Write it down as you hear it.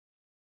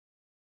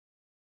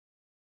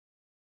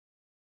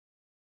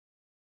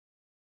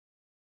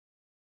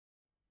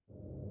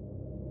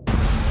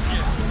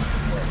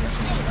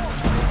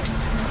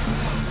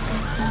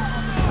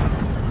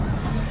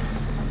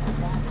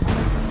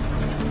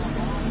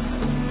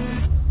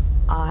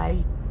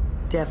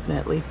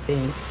definitely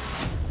think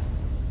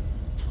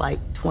Flight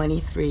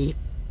 23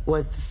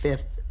 was the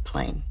fifth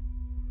plane.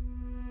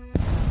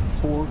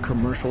 4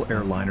 commercial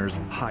airliners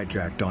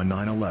hijacked on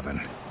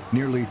 9/11.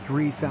 Nearly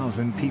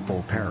 3,000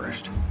 people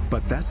perished.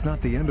 But that's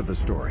not the end of the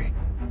story.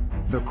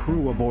 The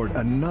crew aboard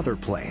another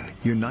plane,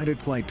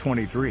 United Flight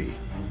 23,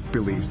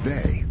 believes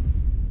they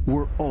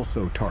were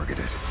also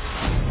targeted.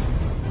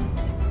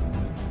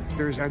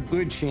 There's a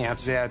good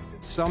chance that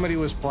somebody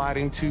was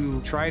plotting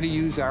to try to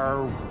use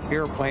our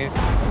airplane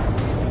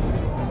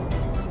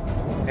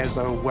as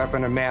a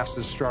weapon of mass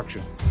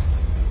destruction.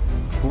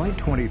 Flight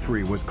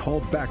 23 was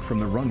called back from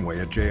the runway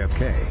at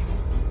JFK.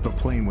 The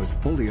plane was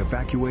fully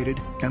evacuated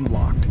and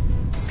locked.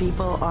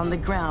 People on the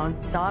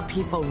ground saw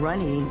people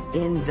running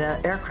in the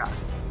aircraft.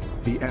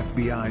 The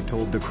FBI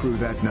told the crew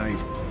that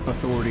night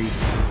authorities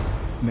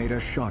made a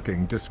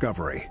shocking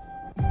discovery.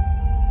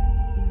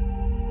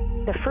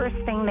 The first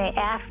thing they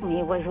asked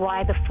me was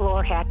why the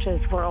floor hatches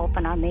were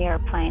open on the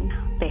airplane.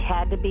 They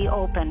had to be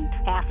opened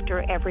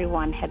after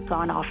everyone had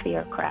gone off the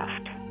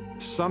aircraft.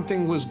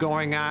 Something was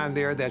going on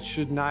there that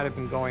should not have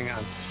been going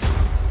on.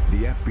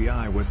 The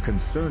FBI was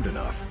concerned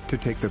enough to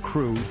take the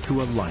crew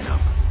to a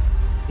lineup.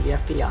 The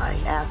FBI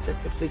asked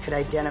us if we could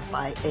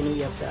identify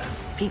any of the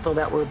people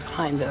that were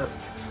behind the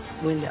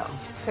window.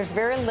 There's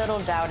very little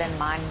doubt in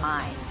my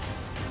mind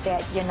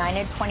that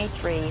United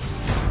 23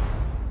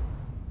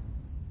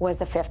 was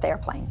the fifth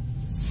airplane.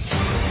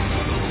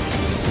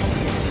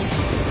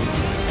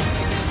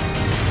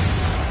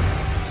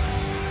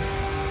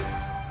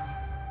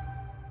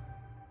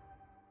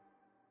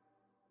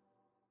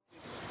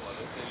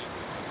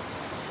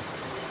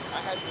 I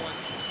had one.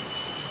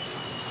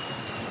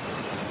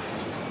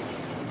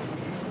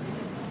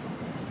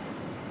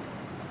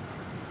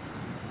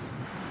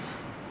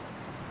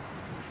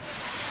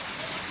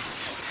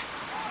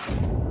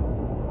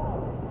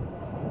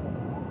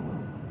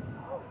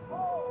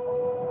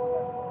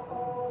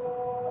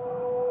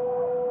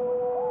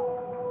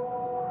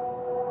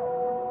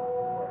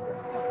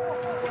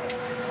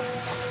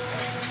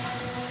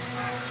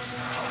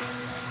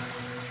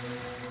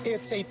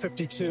 It's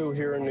 8:52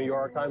 here in New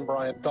York. I'm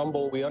Bryant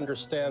Gumbel. We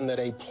understand that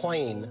a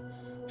plane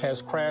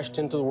has crashed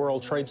into the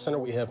World Trade Center.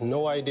 We have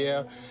no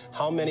idea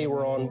how many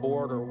were on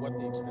board or what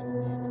the extent of the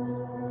injuries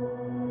are.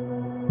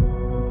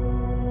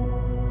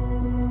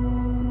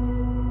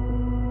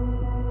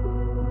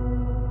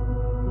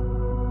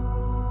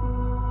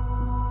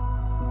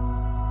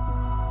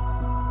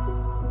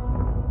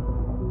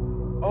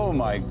 Oh,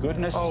 my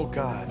goodness. Oh,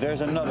 God.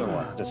 There's another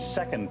one. The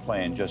second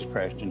plane just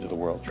crashed into the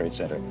World Trade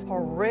Center.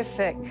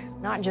 Horrific,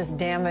 not just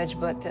damage,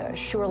 but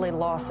surely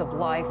loss of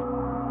life.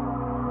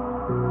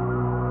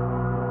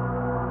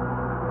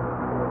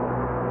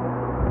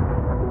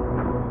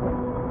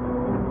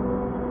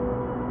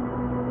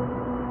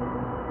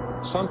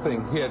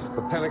 Something hit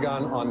the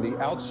Pentagon on the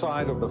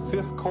outside of the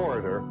 5th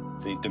corridor.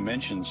 The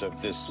dimensions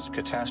of this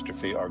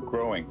catastrophe are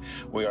growing.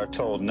 We are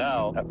told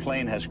now a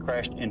plane has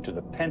crashed into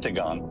the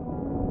Pentagon.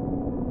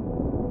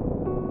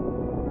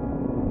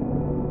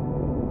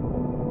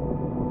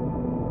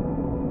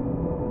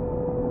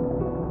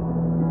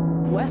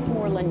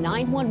 Westmoreland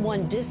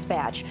 911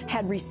 dispatch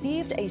had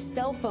received a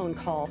cell phone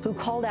call who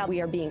called out, "We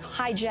are being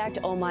hijacked,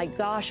 oh my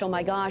gosh,"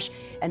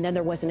 and then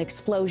there was an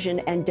explosion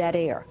and dead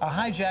air. A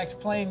hijacked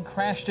plane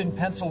crashed in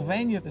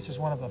Pennsylvania. This is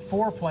one of the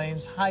 4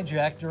 planes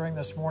hijacked during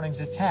this morning's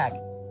attack.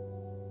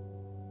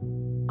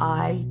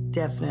 I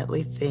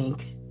definitely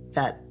think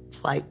that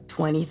Flight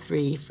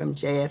 23 from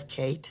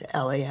JFK to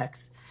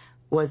LAX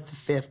was the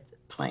 5th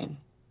plane.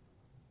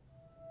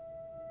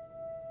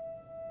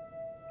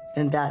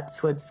 And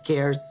that's what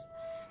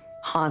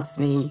haunts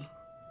me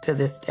to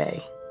this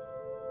day.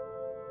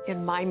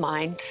 In my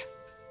mind,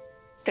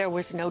 there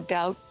was no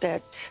doubt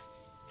that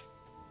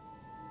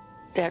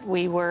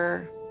we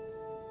were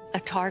a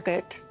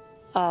target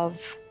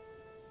of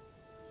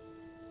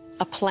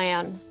a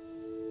plan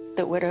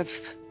that would have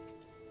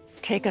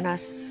taken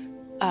us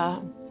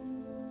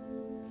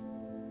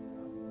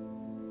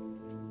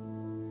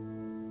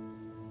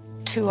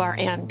to our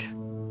end.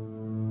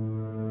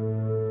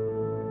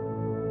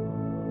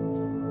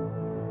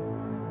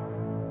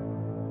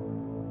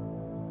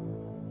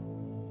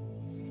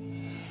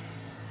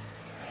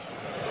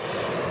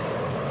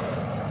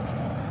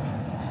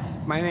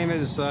 My name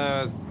is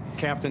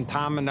Captain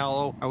Tom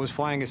Manello. I was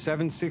flying a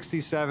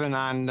 767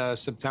 on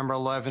September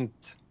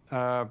 11th,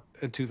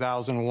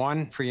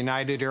 2001 for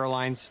United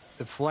Airlines.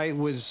 The flight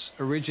was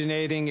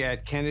originating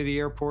at Kennedy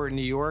Airport in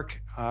New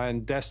York,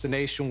 and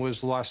destination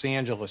was Los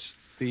Angeles.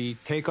 The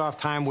takeoff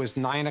time was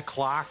 9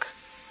 o'clock.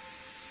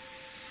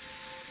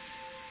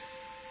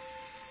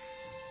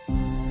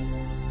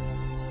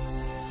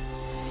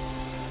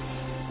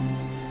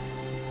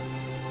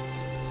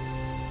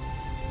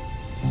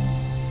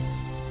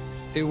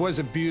 It was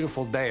a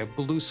beautiful day, a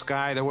blue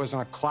sky. There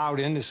wasn't a cloud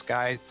in the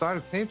sky. I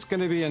thought it's going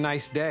to be a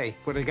nice day.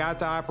 When I got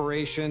to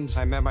operations,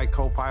 I met my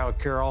co-pilot,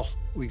 Carol.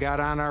 We got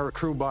on our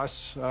crew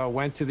bus,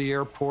 went to the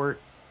airport.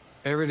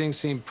 Everything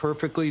seemed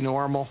perfectly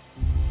normal.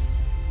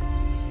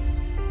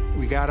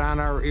 We got on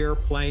our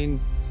airplane.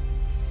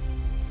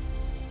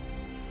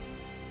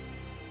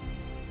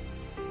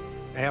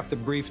 I have to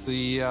brief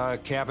the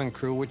cabin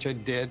crew, which I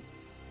did.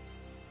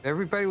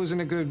 Everybody was in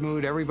a good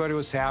mood. Everybody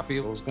was happy.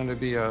 It was going to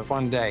be a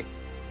fun day.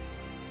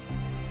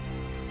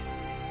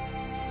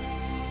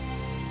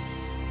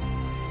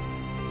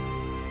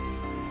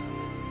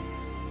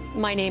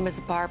 My name is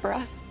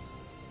Barbara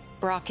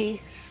Brocky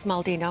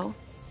Smaldino.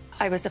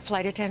 I was a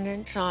flight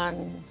attendant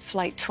on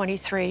Flight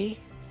 23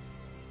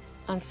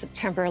 on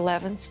September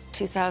 11th,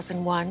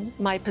 2001.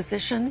 My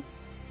position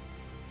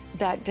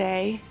that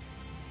day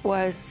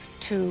was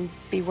to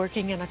be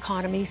working in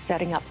economy,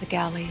 setting up the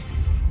galley.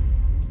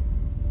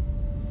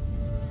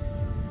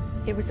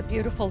 It was a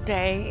beautiful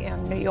day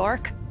in New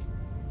York.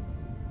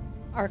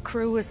 Our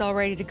crew was all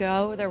ready to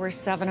go. There were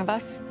 7 of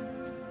us.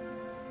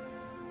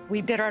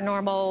 We did our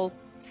normal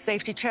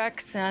safety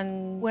checks,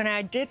 and when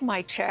I did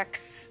my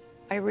checks,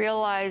 I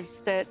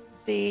realized that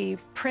the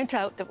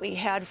printout that we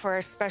had for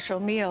our special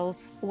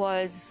meals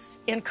was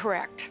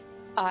incorrect.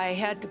 I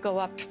had to go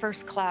up to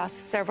first class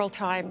several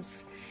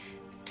times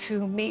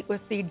to meet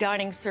with the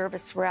dining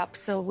service rep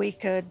so we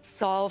could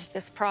solve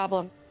this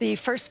problem. The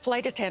first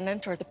flight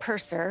attendant, or the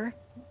purser,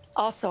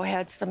 also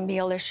had some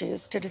meal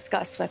issues to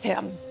discuss with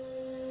him.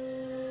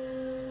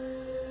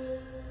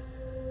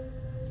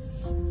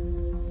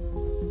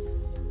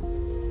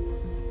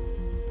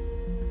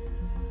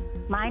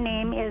 My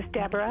name is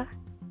Deborah,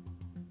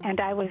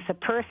 and I was a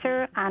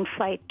purser on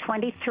Flight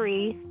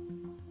 23,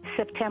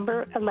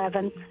 September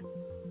 11th,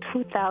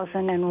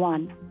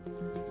 2001.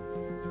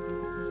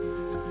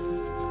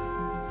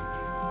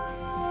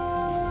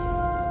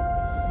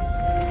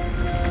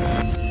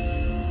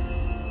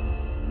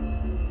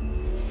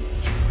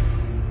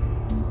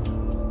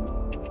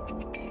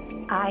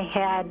 I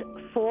had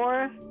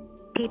 4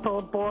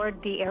 people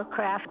board the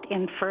aircraft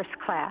in first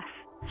class.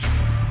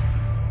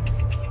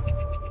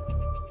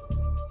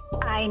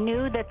 I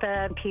knew that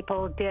the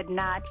people did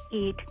not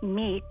eat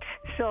meat,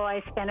 so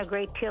I spent a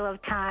great deal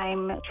of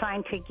time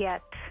trying to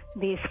get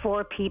these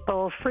 4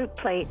 people fruit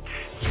plates.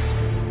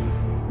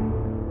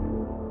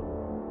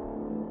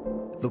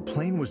 The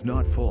plane was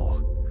not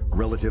full.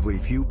 Relatively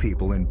few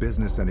people in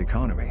business and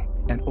economy,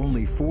 and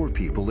only 4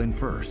 people in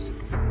first.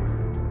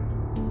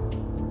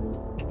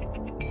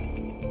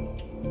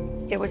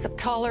 It was a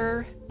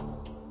taller,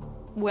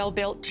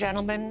 well-built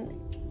gentleman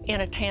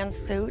in a tan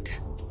suit,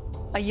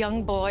 a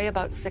young boy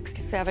about 6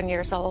 to 7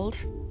 years old,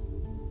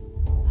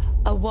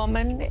 a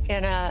woman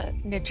in a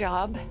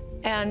hijab,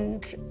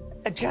 and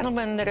a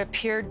gentleman that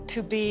appeared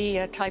to be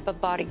a type of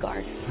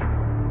bodyguard.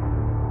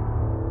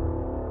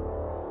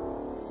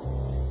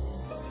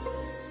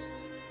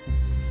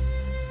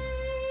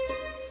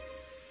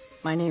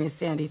 My name is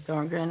Sandy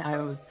Thorngren. I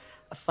was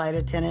a flight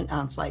attendant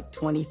on Flight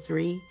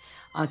 23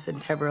 on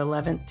September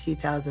 11th,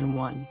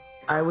 2001.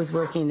 I was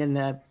working in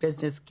the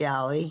business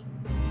galley.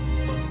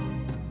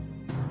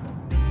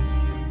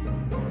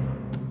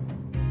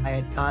 I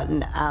had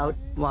gotten out,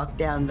 walked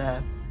down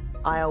the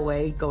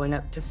aisleway going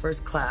up to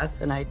first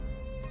class, and I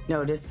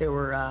noticed there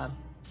were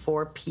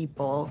 4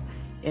 people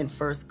in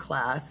first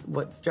class.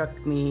 What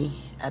struck me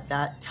at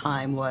that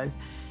time was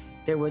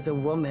there was a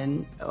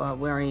woman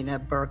wearing a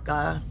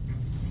burqa.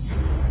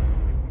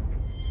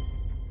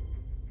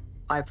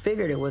 I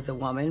figured it was a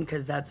woman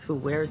because that's who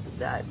wears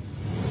that.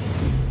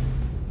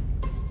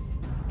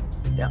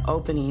 The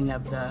opening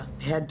of the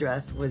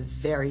headdress was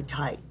very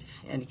tight,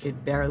 and you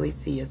could barely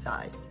see his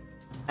eyes.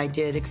 I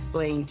did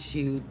explain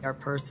to our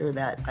purser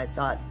that I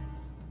thought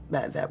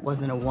that that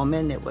wasn't a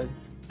woman, it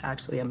was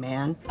actually a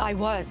man. I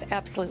was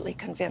absolutely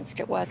convinced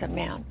it was a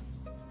man.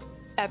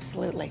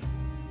 Absolutely.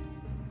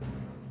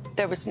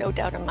 There was no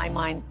doubt in my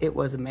mind. It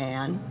was a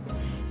man,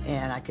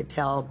 and I could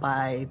tell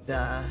by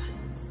the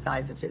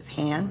size of his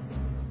hands.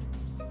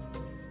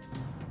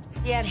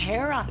 He had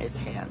hair on his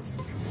hands.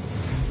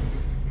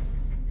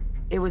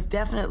 It was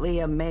definitely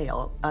a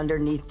male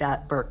underneath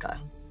that burqa.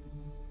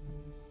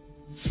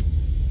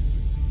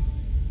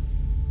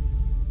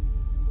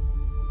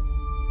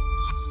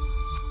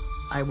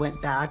 I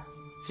went back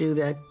through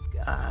the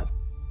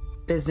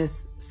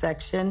business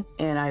section,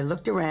 and I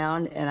looked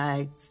around, and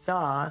I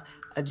saw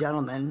a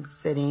gentleman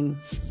sitting,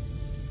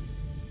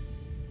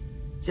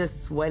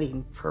 just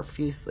sweating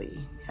profusely.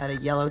 Had a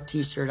yellow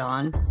T-shirt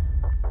on.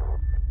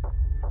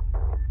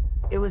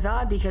 It was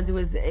odd because it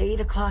was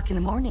 8 o'clock in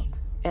the morning,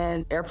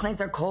 and airplanes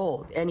are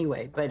cold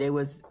anyway, but it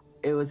was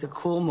a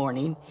cool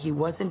morning. He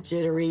wasn't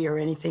jittery or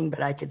anything,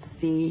 but I could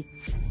see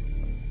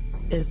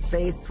his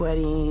face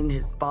sweating,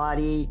 his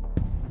body.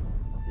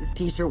 His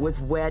T-shirt was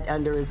wet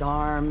under his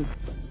arms.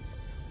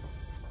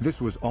 This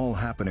was all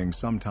happening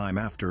sometime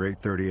after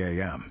 8:30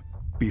 a.m.,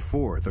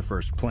 before the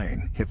first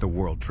plane hit the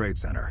World Trade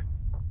Center.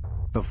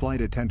 The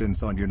flight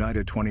attendants on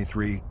United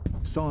 23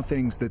 saw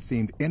things that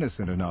seemed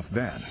innocent enough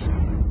then,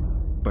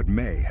 but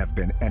may have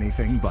been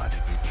anything but.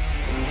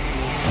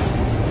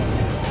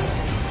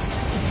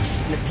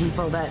 The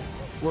people that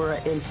were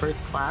in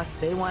first class,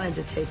 they wanted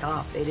to take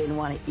off. They didn't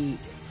want to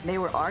eat. They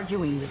were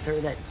arguing with her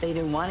that they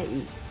didn't want to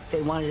eat.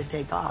 They wanted to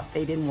take off.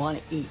 They didn't want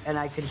to eat. And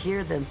I could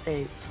hear them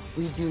say,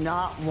 "We do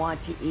not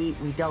want to eat.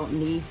 We don't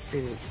need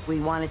food. We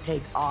want to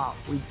take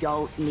off. We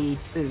don't need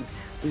food.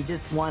 We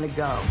just want to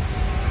go.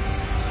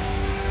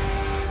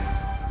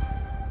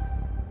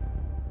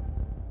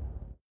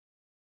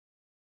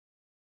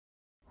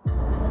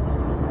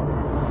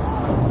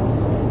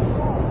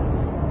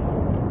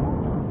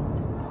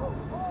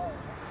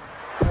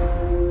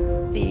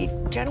 The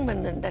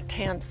gentleman in the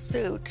tan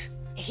suit,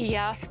 he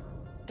asked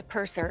the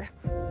purser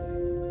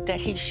that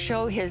he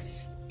show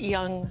his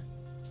young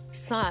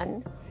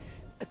son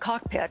the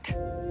cockpit,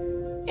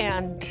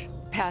 and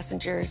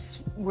passengers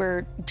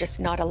were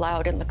just not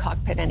allowed in the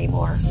cockpit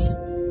anymore.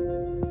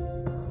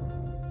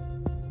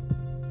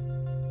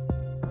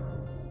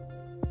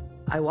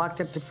 I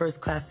walked up to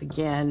first class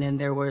again, and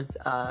there was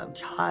a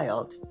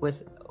child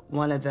with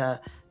one of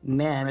the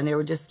men, and they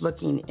were just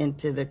looking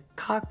into the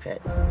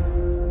cockpit.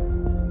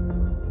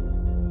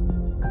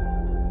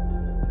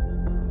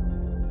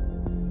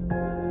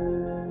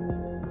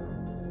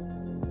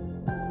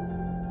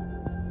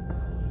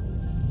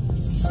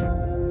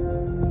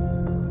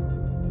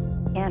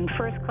 In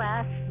first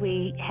class,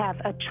 we have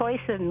a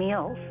choice of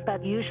meals,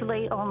 but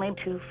usually only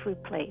 2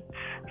 fruit plates.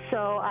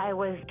 So I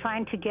was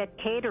trying to get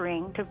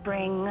catering to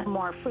bring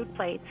more fruit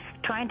plates.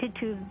 Trying to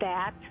do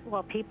that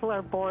while people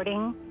are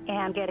boarding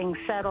and getting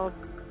settled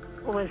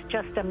was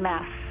just a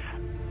mess.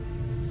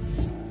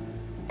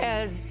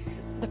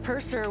 As the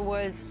purser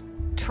was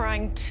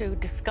trying to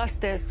discuss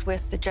this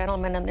with the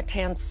gentleman in the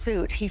tan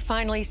suit, he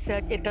finally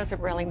said, it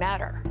doesn't really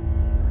matter.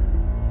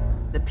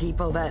 The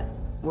people that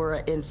were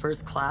in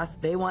first class,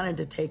 they wanted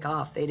to take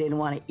off. They didn't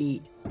want to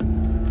eat.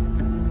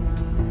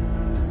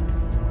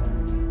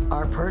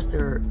 Our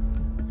purser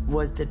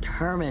was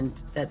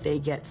determined that they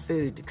get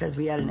food because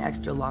we had an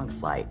extra long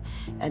flight,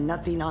 and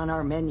nothing on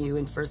our menu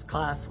in first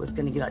class was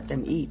going to let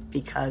them eat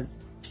because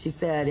she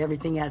said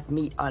everything has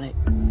meat on it.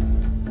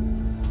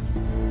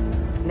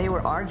 And they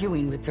were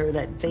arguing with her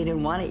that they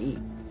didn't want to eat.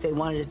 They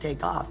wanted to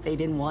take off. They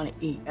didn't want to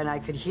eat. And I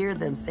could hear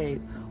them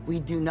say, we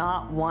do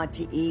not want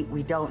to eat.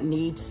 We don't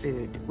need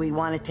food. We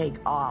want to take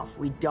off.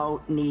 We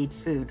don't need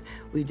food.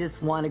 We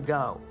just want to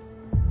go.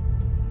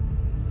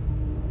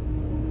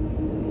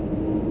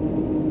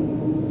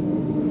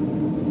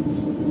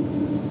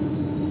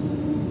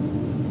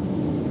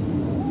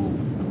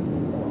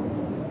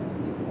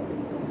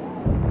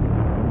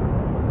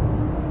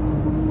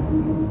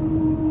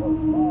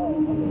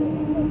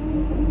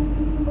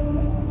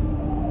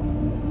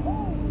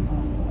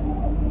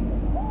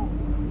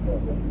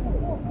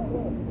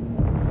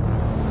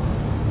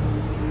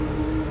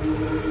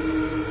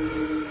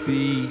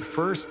 The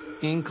first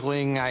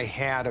inkling I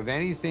had of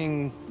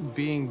anything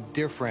being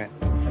different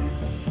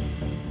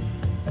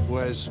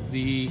was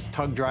the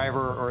tug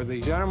driver or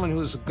the gentleman who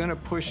was going to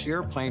push the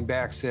airplane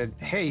back said,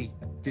 hey,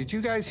 did you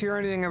guys hear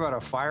anything about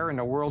a fire in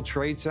the World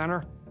Trade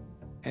Center?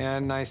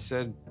 And I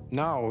said,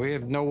 no, we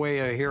have no way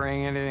of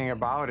hearing anything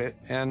about it.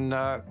 And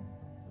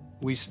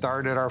we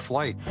started our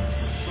flight.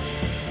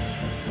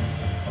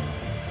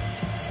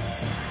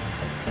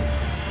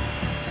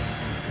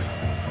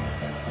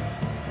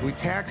 We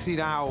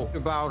taxied out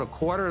about a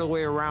quarter of the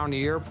way around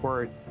the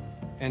airport,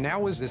 and that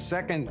was the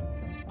second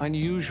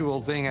unusual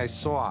thing I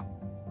saw.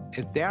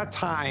 At that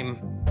time,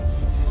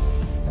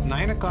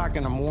 9 o'clock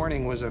in the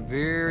morning was a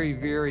very,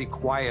 very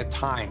quiet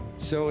time.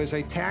 So as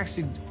I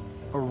taxied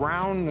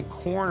around the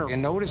corner, I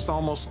noticed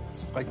almost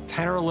like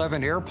 10 or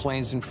 11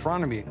 airplanes in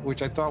front of me,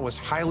 which I thought was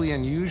highly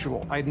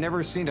unusual. I'd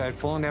never seen it. I'd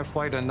flown that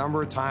flight a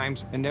number of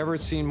times and never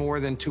seen more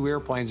than 2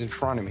 airplanes in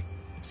front of me.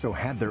 So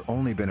had there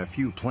only been a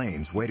few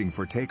planes waiting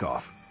for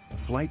takeoff,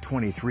 Flight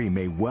 23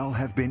 may well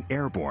have been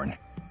airborne,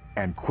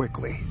 and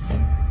quickly.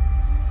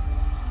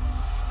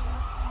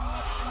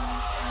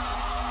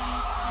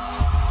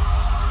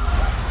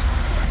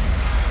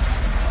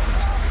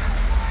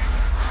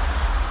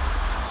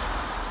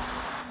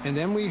 And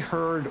then we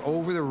heard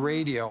over the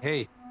radio,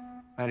 hey,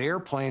 an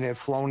airplane had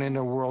flown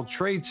into World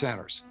Trade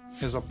Centers.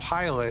 As a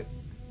pilot,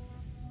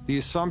 the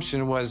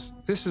assumption was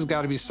this has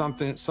got to be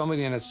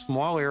somebody in a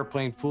small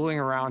airplane fooling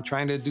around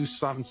trying to do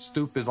something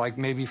stupid, like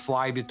maybe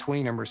fly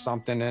between them or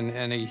something,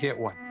 and he hit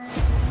one.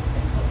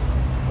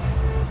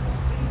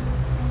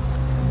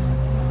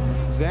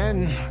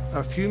 Then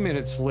a few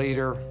minutes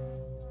later,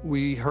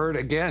 we heard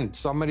again,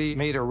 somebody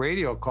made a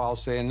radio call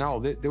saying, no,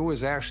 there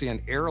was actually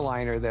an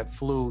airliner that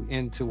flew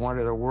into one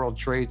of the World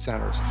Trade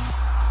Centers.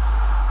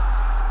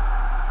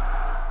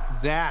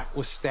 That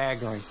was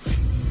staggering.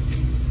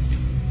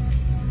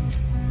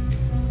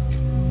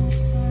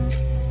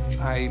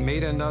 I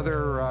made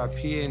another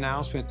PA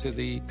announcement to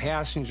the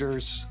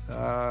passengers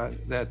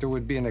that there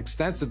would be an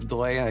extensive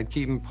delay, and I'd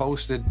keep them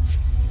posted.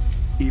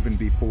 Even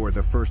before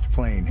the first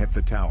plane hit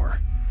the tower,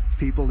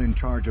 people in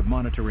charge of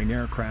monitoring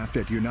aircraft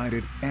at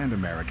United and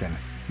American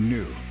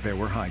knew there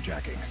were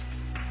hijackings.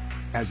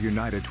 As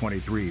United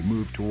 23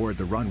 moved toward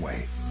the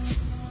runway,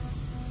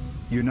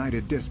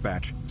 United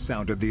Dispatch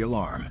sounded the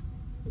alarm.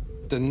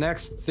 The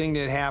next thing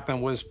that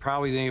happened was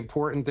probably the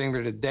important thing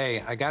of the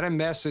day. I got a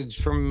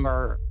message from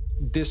our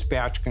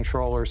dispatch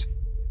controllers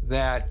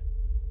that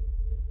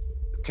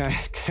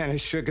kind of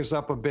shook us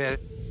up a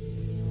bit.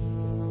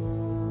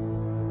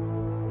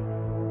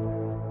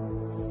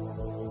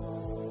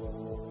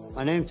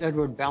 My name's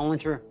Edward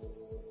Ballinger.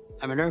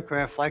 I'm an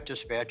aircraft flight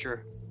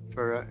dispatcher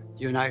for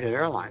United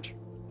Airlines.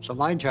 So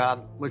my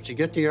job was to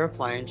get the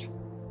airplanes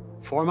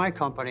for my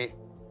company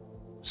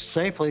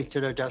safely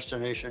to their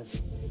destination.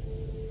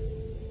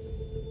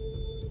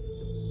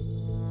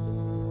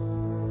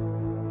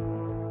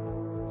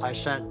 I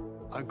sent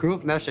a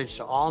group message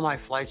to all my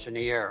flights in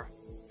the air.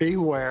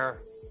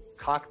 Beware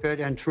cockpit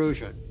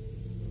intrusion.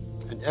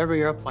 And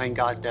every airplane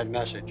got that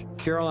message.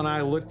 Carol and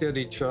I looked at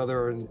each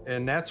other,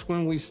 and that's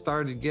when we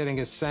started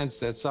getting a sense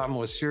that something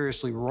was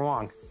seriously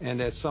wrong and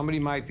that somebody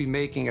might be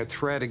making a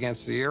threat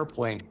against the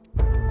airplane.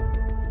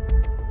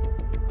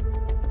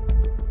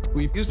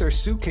 We used our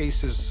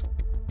suitcases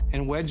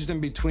and wedged them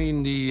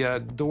between the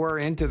door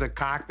into the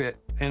cockpit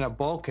and a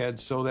bulkhead,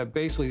 so that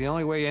basically the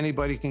only way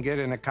anybody can get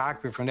in the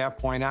cockpit from that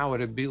point on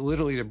would be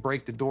literally to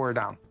break the door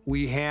down.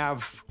 We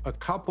have a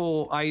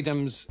couple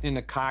items in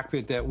the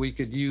cockpit that we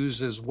could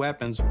use as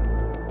weapons.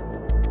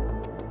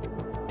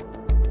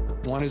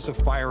 One is a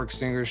fire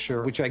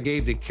extinguisher, which I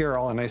gave to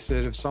Carol, and I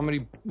said, if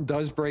somebody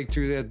does break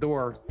through that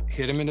door,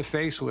 hit him in the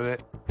face with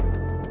it.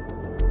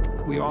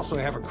 We also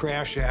have a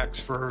crash axe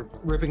for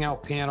ripping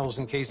out panels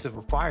in case of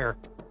a fire.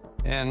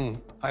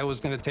 And I was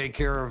going to take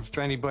care of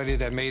anybody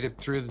that made it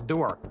through the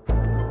door.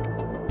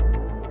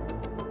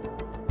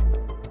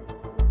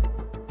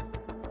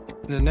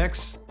 The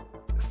next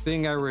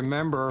thing I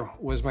remember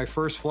was my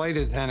first flight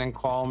attendant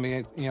called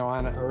me,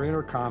 on our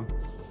intercom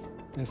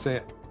and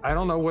say, I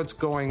don't know what's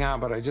going on,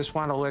 but I just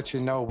want to let you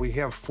know we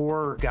have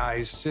 4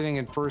 guys sitting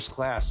in first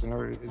class,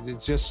 and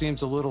it just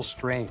seems a little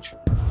strange.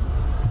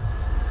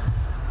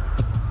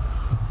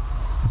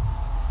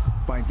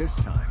 By this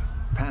time,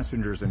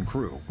 passengers and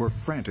crew were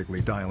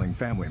frantically dialing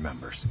family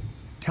members,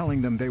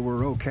 telling them they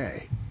were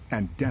okay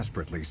and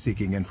desperately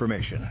seeking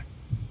information.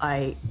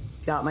 I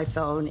got my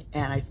phone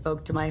and I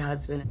spoke to my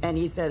husband, and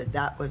he said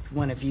that was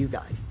one of you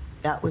guys.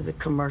 That was a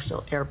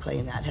commercial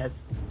airplane that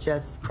has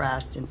just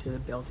crashed into the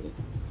building.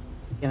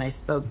 And I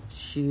spoke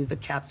to the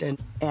captain,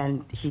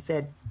 and he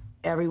said,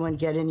 everyone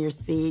get in your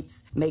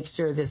seats, make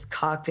sure this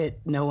cockpit,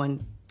 no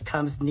one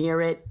comes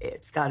near it,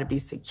 it's got to be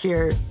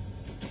secure.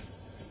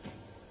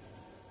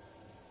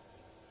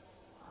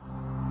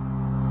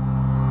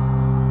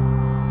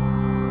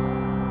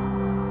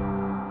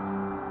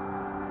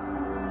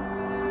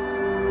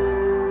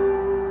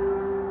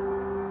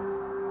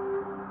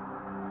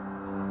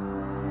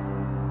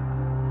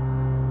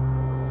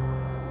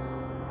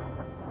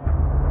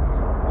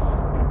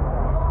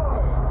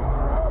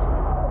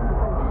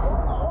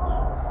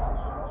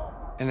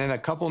 And then a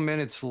couple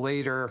minutes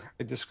later,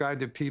 I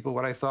described to people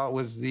what I thought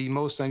was the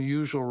most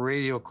unusual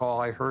radio call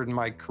I heard in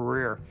my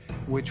career,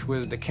 which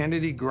was the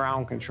Kennedy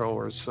ground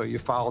controllers, so you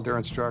followed their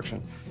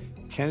instruction.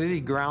 Kennedy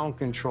ground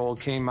control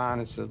came on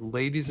and said,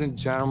 ladies and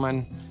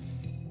gentlemen,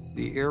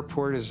 the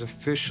airport is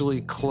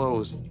officially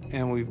closed,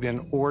 and we've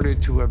been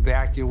ordered to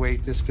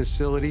evacuate this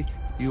facility.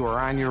 You are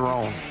on your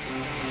own.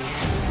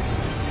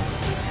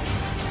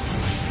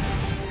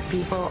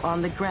 People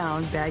on the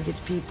ground,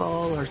 baggage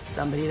people or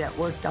somebody that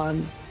worked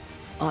on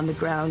the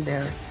ground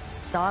there,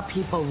 saw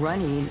people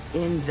running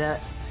in the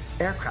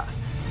aircraft.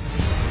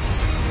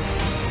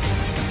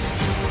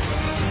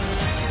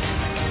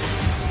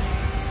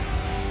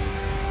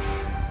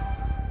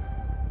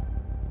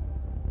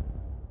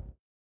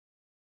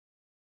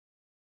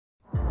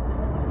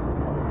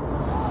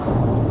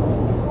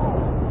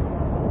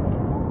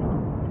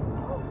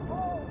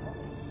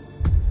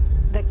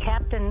 The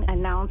captain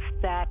announced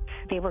that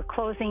they were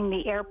closing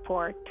the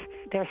airport.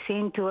 There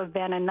seemed to have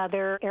been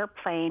another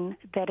airplane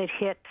that had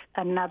hit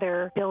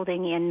another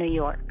building in New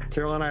York.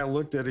 Carol and I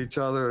looked at each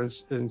other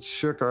and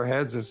shook our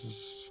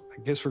heads.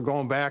 I guess we're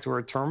going back to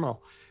our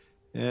terminal.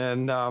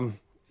 And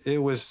it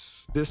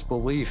was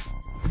disbelief.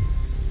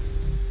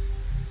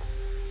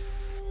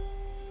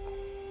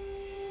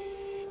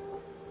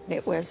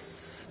 It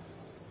was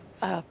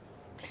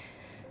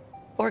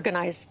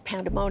organized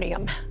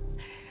pandemonium.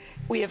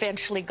 We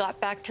eventually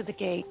got back to the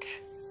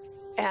gate,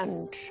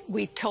 and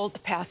we told the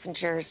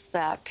passengers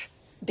that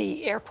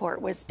the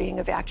airport was being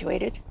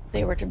evacuated.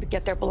 They were to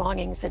get their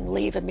belongings and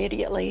leave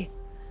immediately.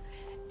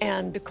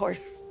 And of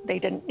course, they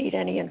didn't need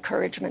any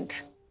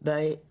encouragement.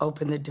 They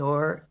opened the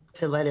door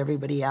to let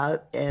everybody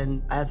out,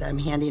 and as I'm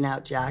handing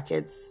out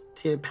jackets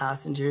to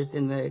passengers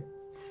in the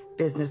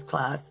business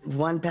class,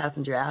 one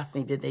passenger asked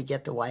me, did they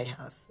get the White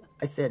House?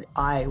 I said,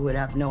 I would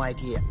have no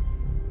idea.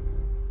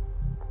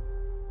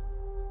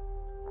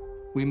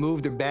 We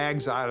moved the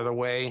bags out of the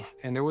way,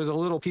 and there was a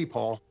little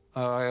peephole.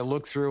 I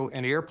looked through,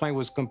 and the airplane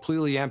was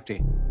completely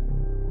empty.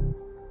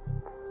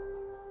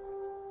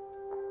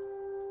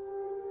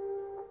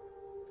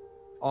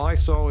 All I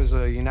saw was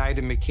a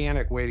United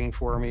mechanic waiting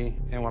for me,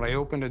 and when I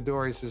opened the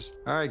door, he says,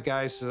 all right,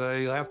 guys,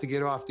 you'll have to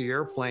get off the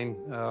airplane.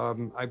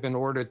 I've been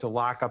ordered to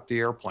lock up the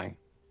airplane.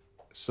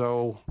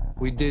 So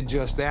we did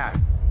just that.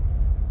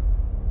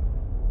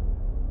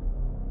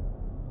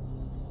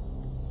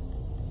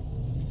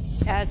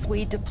 As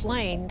we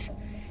deplaned,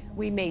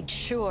 we made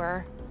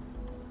sure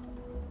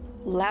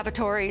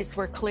lavatories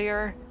were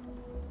clear,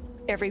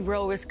 Every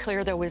row was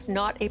clear. There was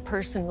not a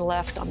person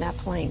left on that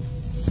plane.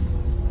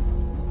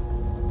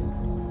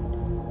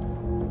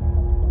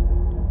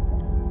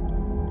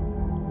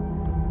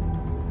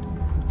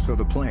 So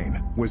the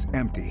plane was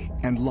empty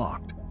and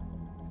locked.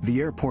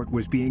 The airport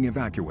was being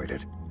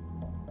evacuated.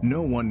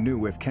 No one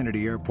knew if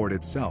Kennedy Airport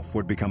itself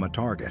would become a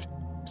target,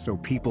 so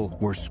people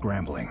were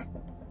scrambling.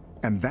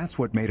 And that's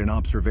what made an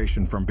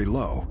observation from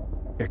below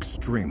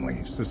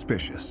extremely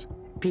suspicious.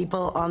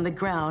 People on the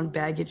ground,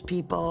 baggage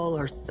people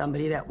or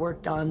somebody that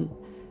worked on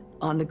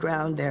the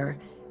ground there,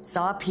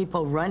 saw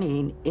people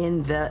running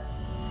in the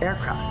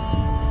aircraft.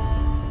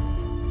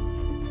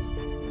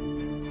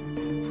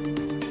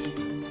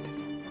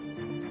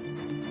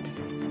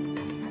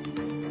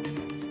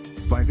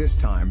 By this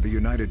time, the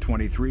United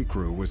 23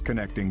 crew was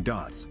connecting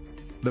dots.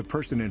 The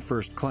person in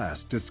first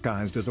class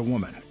disguised as a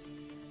woman.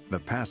 The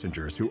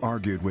passengers who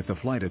argued with the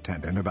flight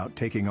attendant about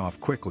taking off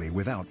quickly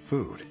without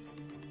food.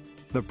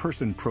 The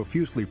person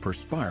profusely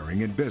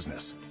perspiring in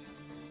business.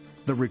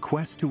 The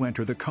request to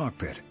enter the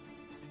cockpit.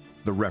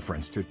 The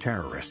reference to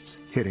terrorists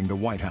hitting the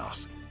White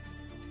House.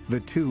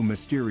 The two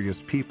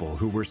mysterious people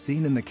who were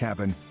seen in the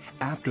cabin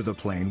after the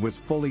plane was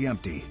fully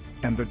empty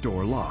and the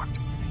door locked.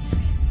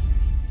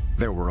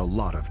 There were a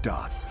lot of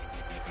dots.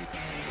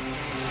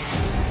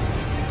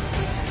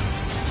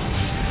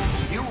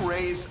 You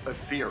raise a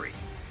theory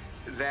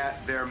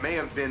that there may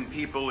have been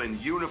people in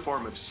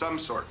uniform of some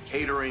sort,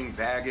 catering,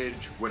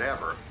 baggage,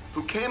 whatever,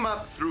 who came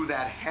up through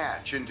that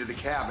hatch into the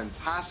cabin,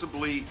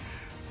 possibly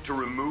to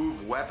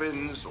remove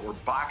weapons or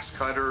box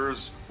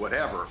cutters,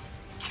 whatever.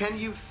 Can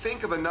you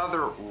think of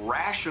another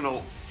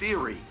rational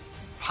theory,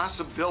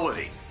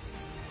 possibility?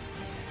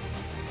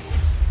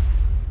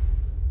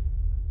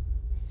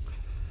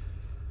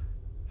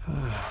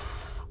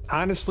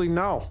 Honestly,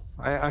 no.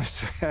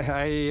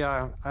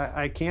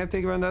 I can't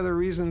think of another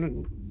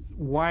reason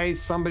why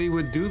somebody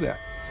would do that.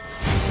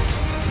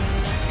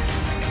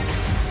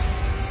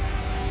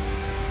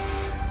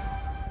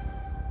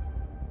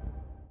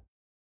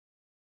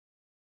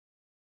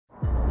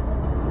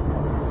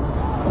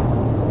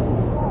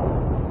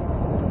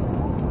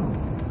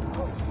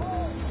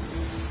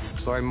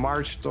 So I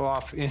marched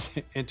off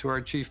into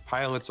our chief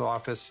pilot's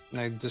office,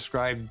 and I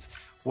described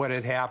what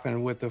had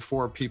happened with the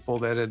 4 people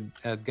that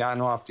had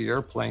gotten off the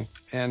airplane.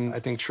 And I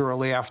think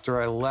shortly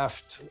after I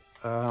left,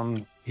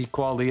 he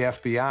called the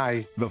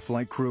FBI. The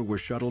flight crew was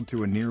shuttled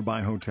to a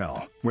nearby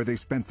hotel where they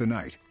spent the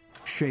night,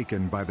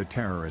 shaken by the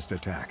terrorist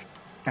attack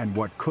and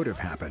what could have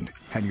happened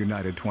had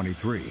United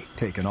 23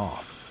 taken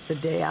off. The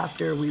day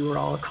after, we were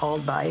all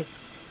called by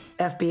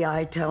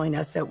FBI telling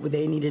us that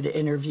they needed to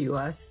interview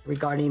us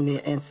regarding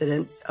the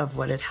incidents of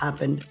what had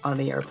happened on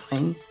the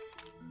airplane.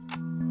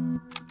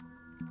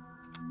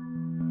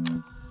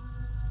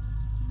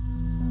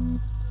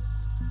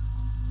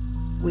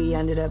 We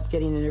ended up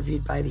getting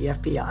interviewed by the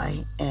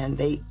FBI, and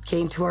they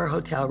came to our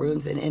hotel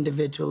rooms and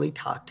individually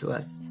talked to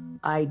us.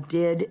 I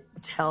did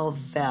tell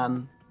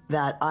them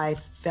that I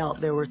felt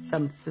there were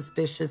some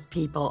suspicious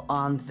people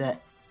on the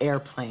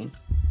airplane.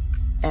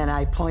 And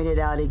I pointed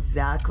out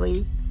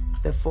exactly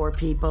the 4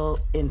 people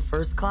in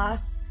first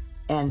class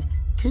and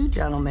 2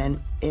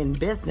 gentlemen in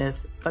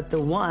business, but the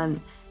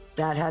one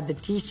that had the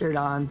T-shirt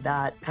on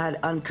that had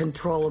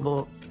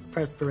uncontrollable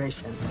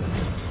perspiration.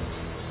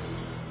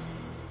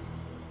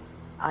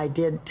 I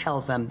did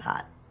tell them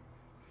that.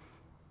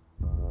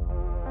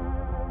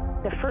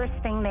 The first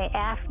thing they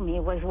asked me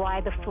was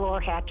why the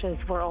floor hatches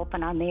were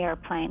open on the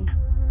airplane.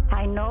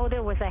 I know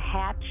there was a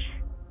hatch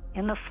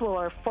in the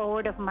floor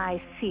forward of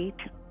my seat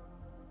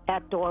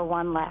at door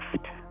 1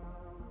 left.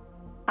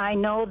 I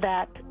know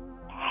that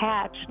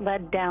hatch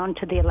led down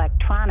to the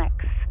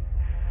electronics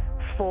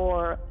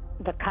for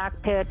the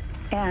cockpit,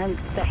 and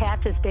the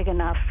hatch is big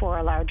enough for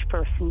a large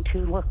person to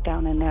look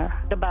down in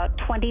there. About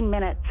 20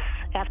 minutes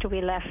after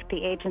we left,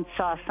 the agents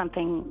saw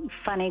something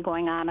funny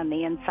going on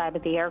the inside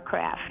of the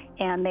aircraft,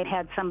 and they'd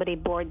had somebody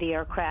board the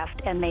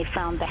aircraft, and they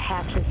found the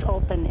hatches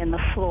open in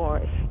the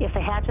floors. If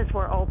the hatches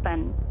were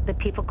open, the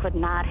people could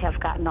not have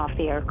gotten off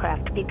the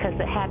aircraft because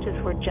the hatches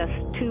were just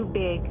too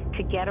big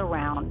to get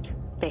around.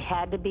 They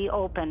had to be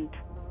opened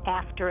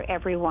after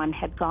everyone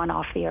had gone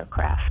off the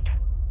aircraft.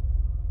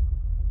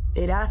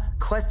 They'd ask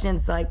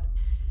questions like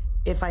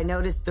if I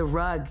noticed the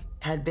rug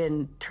had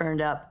been turned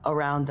up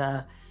around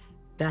the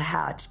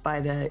hatch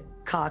by the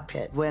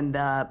cockpit. When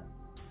the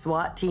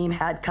SWAT team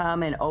had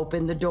come and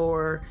opened the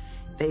door,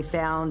 they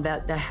found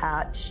that the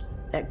hatch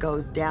that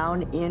goes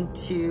down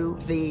into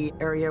the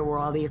area where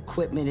all the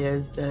equipment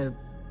is, the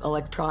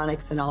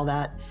electronics and all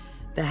that,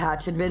 the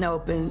hatch had been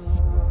opened.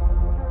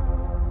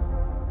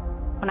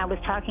 When I was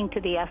talking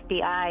to the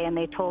FBI and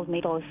they told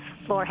me those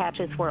floor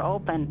hatches were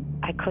open,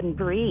 I couldn't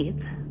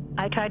breathe.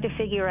 I tried to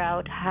figure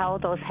out how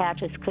those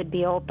hatches could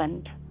be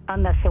opened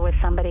unless there was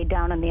somebody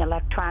down in the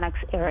electronics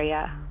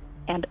area,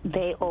 and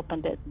they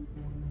opened it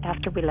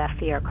after we left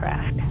the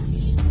aircraft.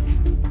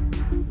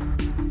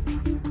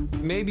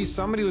 Maybe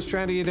somebody was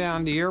trying to get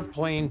on the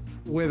airplane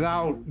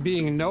without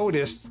being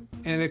noticed,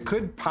 And it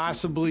could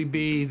possibly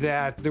be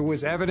that there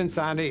was evidence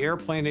on the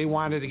airplane they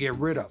wanted to get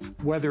rid of,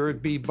 whether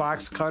it be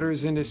box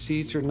cutters in the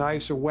seats or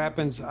knives or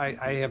weapons.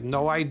 I have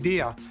no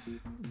idea.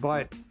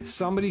 But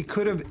somebody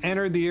could have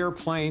entered the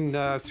airplane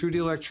through the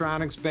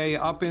electronics bay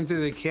up into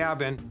the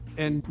cabin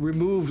and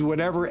removed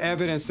whatever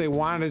evidence they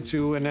wanted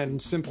to and then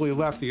simply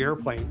left the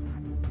airplane.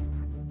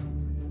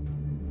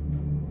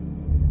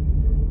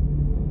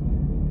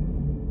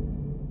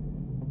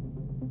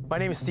 My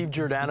name is Steve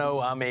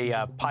Giordano. I'm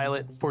a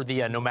pilot for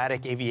the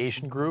Nomadic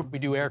Aviation Group. We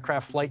do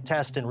aircraft flight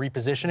test and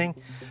repositioning.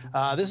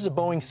 This is a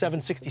Boeing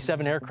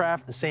 767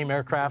 aircraft, the same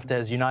aircraft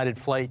as United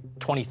Flight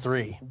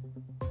 23.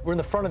 We're in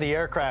the front of the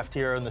aircraft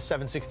here in the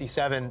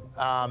 767,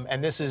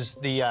 and this is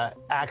the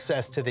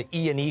access to the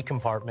E&E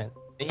compartment.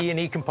 The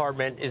E&E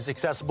compartment is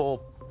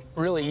accessible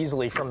really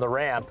easily from the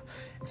ramp.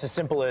 It's as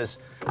simple as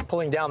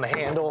pulling down the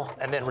handle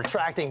and then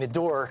retracting the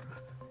door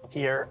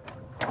here,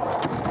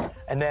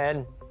 and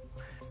then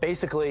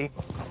basically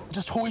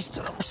just hoist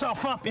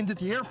yourself up into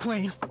the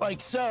airplane like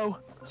so.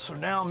 So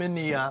now I'm in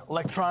the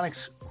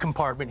electronics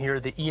compartment here,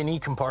 the E&E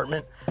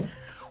compartment,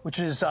 which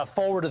is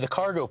forward of the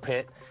cargo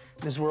pit.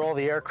 This is where all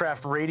the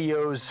aircraft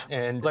radios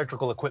and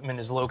electrical equipment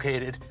is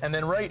located. And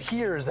then right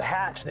here is the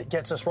hatch that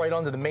gets us right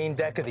onto the main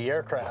deck of the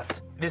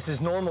aircraft. This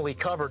is normally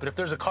covered, but if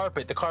there's a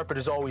carpet, the carpet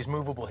is always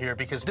movable here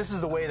because this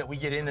is the way that we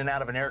get in and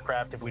out of an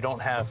aircraft if we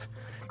don't have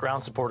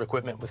ground support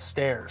equipment with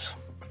stairs.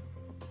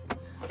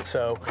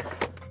 So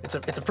it's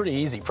a pretty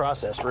easy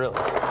process, really.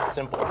 It's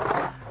simple.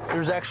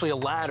 There's actually a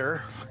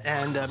ladder,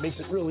 and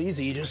makes it real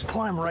easy. You just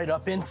climb right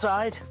up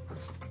inside,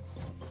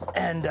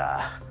 and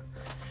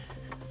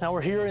now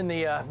we're here in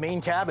the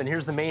main cabin.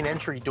 Here's the main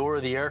entry door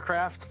of the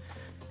aircraft,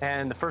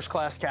 and the first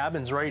class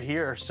cabin's right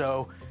here.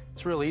 So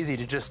it's real easy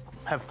to just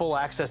have full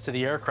access to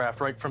the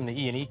aircraft right from the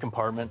E&E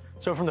compartment.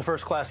 So from the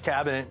first class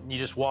cabin, you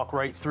just walk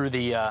right through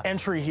the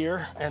entry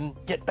here and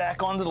get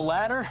back onto the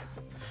ladder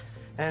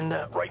and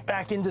right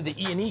back into the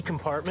E&E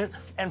compartment.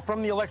 And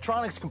from the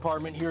electronics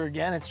compartment here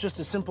again, it's just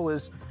as simple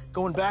as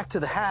going back to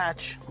the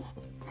hatch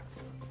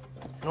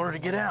in order to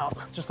get out,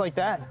 just like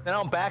that. Then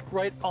I'm back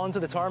right onto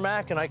the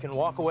tarmac and I can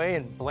walk away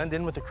and blend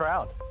in with the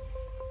crowd.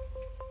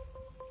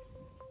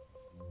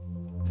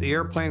 The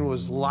airplane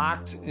was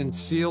locked and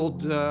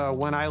sealed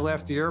when I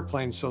left the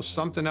airplane, so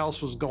something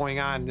else was going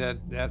on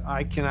that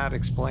I cannot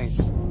explain.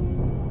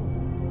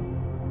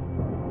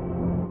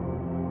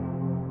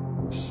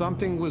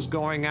 Something was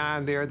going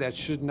on there that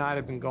should not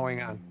have been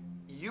going on.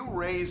 You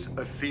raise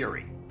a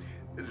theory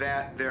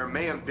that there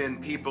may have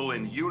been people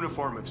in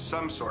uniform of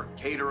some sort,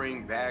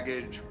 catering,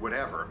 baggage,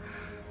 whatever,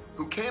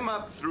 who came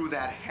up through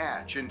that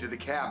hatch into the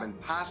cabin,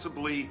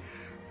 possibly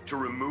to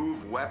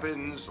remove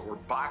weapons or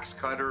box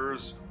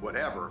cutters,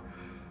 whatever.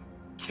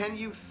 Can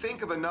you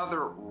think of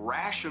another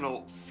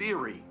rational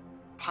theory,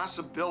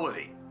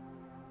 possibility?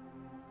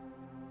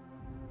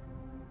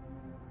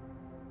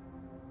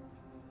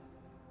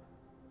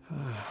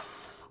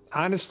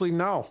 Honestly,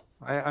 no.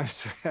 I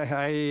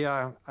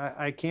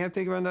can't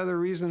think of another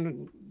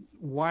reason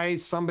why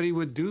somebody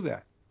would do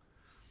that.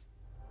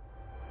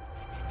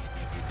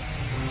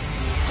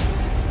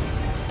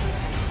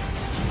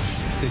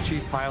 The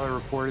chief pilot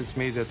reported to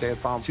me that they had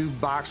found 2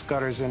 box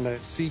cutters in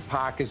the seat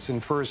pockets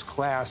in first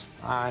class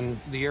on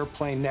the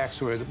airplane next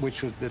to it,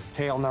 which was, the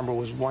tail number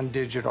was 1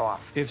 digit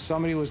off. If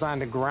somebody was on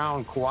the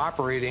ground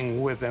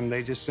cooperating with them,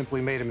 they just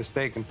simply made a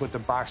mistake and put the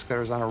box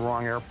cutters on the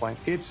wrong airplane.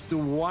 It's the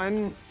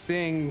one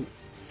thing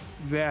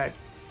that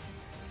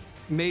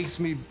makes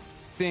me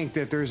think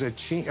that there's a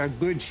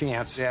good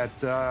chance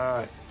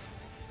that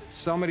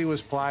somebody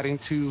was plotting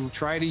to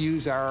try to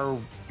use our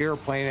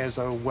airplane as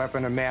a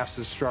weapon of mass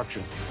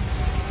destruction.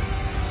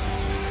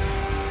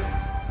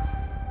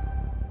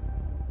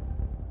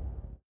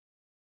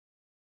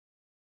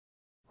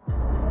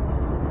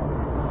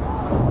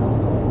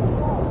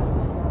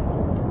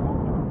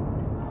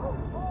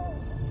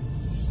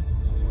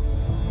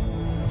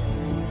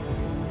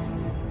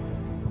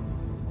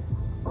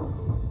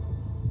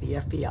 The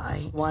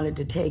FBI wanted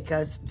to take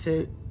us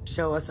to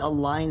show us a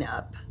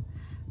lineup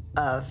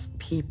of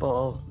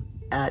people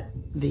at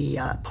the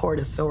Port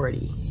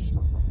Authority.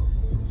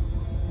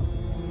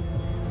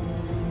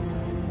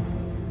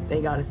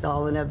 They got us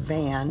all in a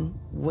van,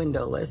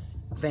 windowless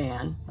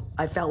van.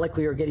 I felt like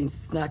we were getting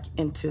snuck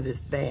into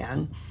this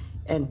van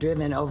and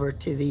driven over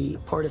to the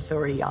Port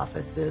Authority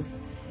offices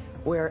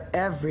where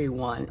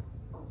everyone,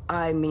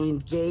 I mean,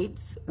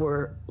 gates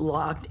were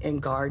locked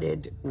and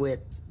guarded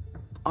with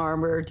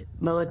armored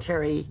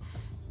military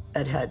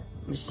that had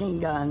machine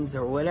guns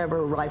or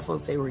whatever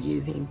rifles they were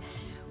using.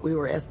 We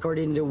were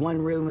escorted into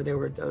one room where there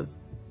were those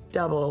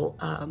double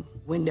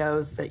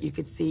windows that you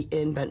could see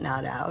in but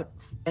not out,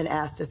 and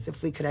asked us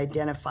if we could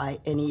identify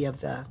any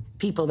of the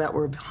people that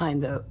were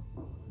behind the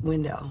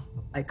window.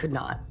 I could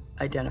not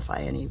identify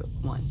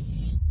anyone.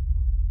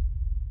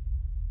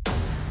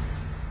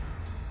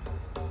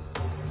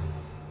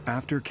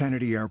 After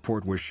Kennedy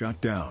Airport was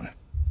shut down,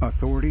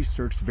 authorities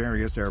searched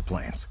various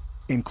airplanes,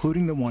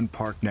 including the one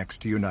parked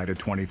next to United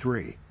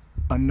 23.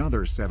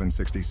 another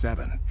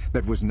 767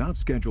 that was not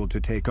scheduled to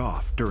take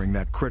off during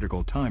that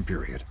critical time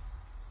period.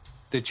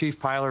 The chief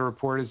pilot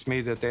reported to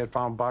me that they had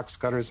found box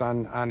cutters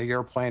on the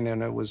airplane,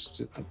 and it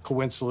was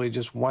coincidentally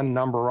just one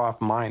number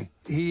off mine.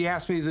 He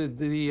asked me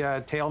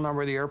the tail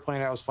number of the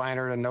airplane I was flying,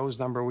 or the nose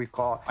number we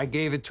call it. I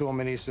gave it to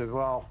him, and he said,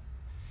 well,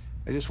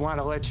 I just want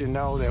to let you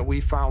know that we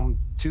found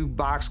 2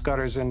 box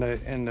cutters in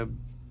the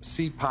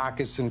seat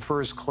pockets in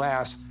first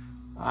class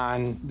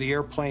on the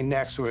airplane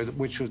next to it,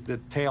 which was the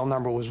tail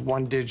number was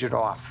 1 digit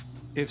off.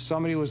 If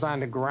somebody was on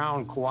the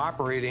ground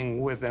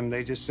cooperating with them,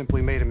 they just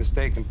simply made a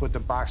mistake and put the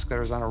box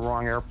cutters on a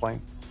wrong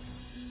airplane.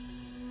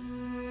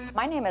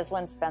 My name is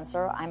Lynn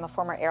Spencer. I'm a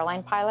former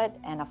airline pilot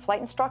and a flight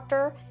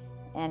instructor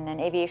and an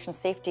aviation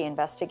safety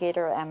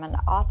investigator. I'm an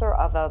author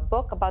of a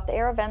book about the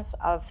air events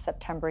of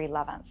September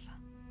 11th.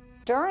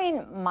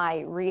 During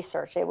my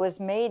research, it was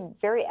made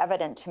very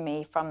evident to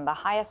me from the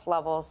highest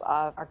levels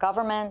of our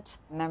government,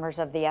 members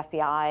of the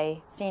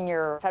FBI,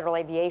 senior federal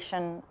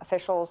aviation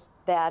officials,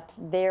 that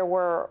there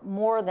were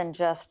more than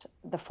just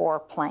the 4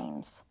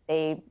 planes.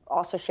 They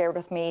also shared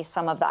with me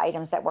some of the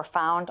items that were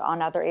found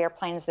on other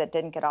airplanes that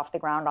didn't get off the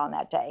ground on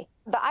that day.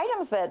 The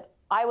items that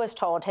I was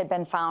told had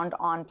been found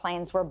on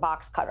planes were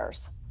box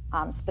cutters,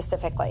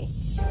 specifically.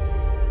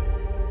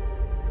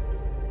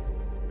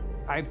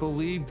 I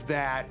believe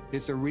that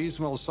it's a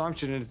reasonable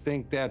assumption to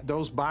think that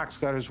those box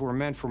cutters were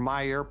meant for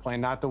my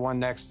airplane, not the one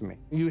next to me.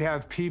 You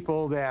have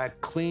people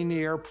that clean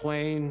the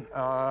airplane,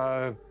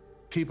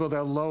 people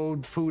that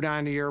load food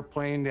on the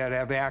airplane, that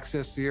have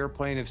access to the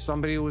airplane. If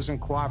somebody was in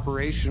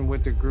cooperation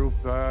with the group,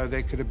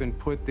 they could have been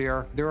put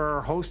there. There are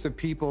a host of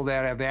people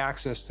that have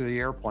access to the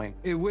airplane.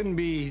 It wouldn't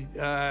be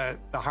the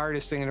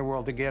hardest thing in the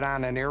world to get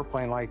on an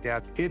airplane like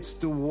that. It's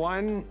the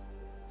one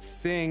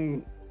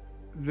thing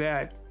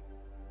that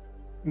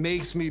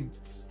makes me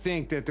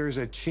think that there's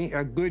a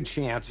good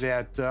chance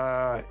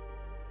that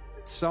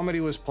somebody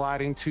was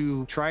plotting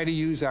to try to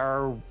use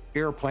our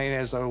airplane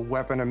as a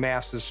weapon of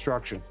mass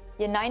destruction.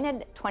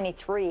 United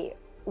 23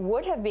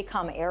 would have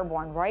become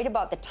airborne right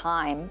about the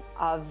time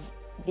of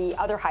the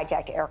other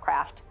hijacked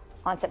aircraft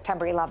on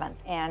September 11th.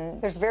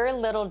 And there's very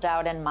little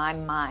doubt in my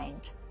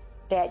mind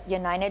that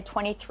United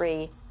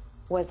 23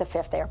 was the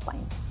 5th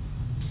airplane.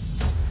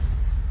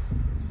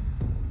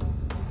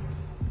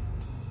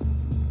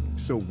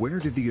 So where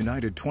did the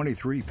United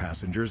 23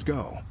 passengers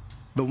go?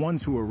 The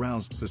ones who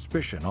aroused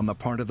suspicion on the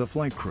part of the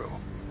flight crew.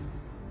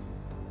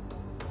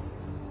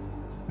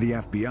 The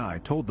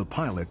FBI told the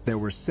pilot there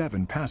were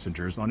 7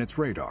 passengers on its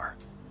radar.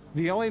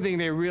 The only thing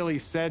they really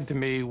said to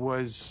me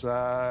was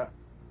the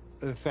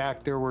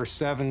fact there were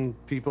 7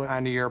 people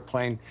on the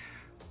airplane,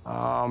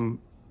 and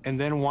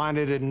then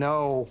wanted to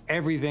know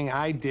everything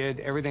I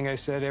did, everything I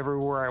said,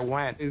 everywhere I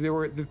went. There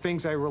were the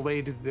things I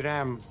related to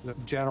them, the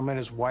gentleman,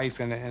 his wife,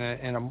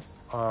 and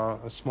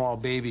a small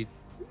baby.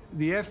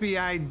 The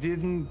FBI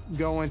didn't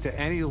go into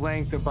any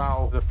length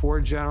about the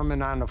 4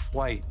 gentlemen on the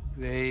flight.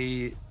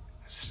 They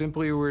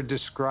simply were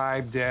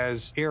described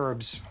as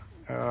Arabs,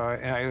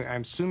 and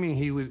I'm assuming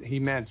he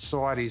meant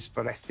Saudis,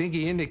 but I think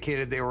he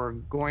indicated they were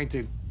going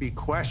to be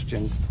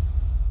questioned.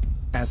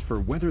 As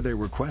for whether they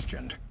were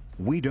questioned,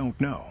 we don't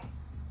know.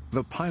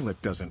 The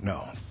pilot doesn't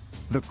know.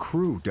 The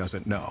crew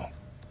doesn't know.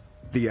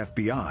 The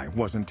FBI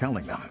wasn't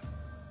telling them.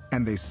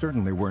 And they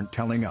certainly weren't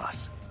telling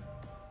us.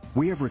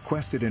 We have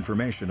requested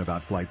information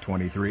about Flight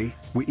 23.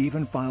 We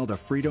even filed a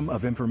Freedom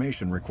of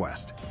Information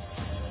request.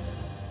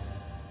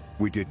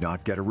 We did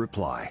not get a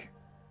reply.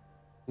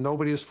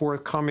 Nobody is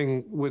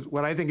forthcoming with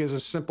what I think is a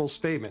simple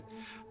statement.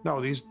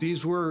 No,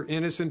 these were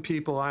innocent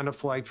people on a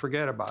flight.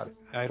 Forget about it.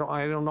 I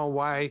don't know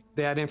why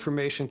that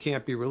information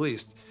can't be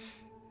released.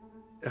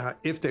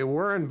 If they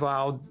were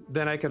involved,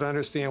 then I could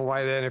understand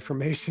why that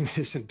information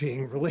isn't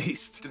being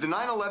released. Did the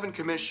 9/11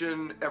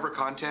 Commission ever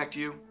contact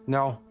you?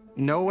 No.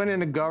 No one in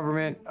the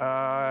government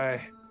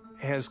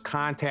has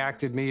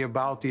contacted me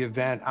about the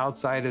event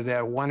outside of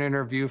that one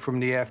interview from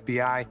the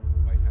FBI.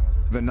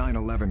 The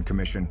 9/11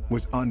 Commission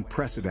was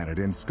unprecedented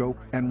in scope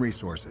and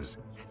resources,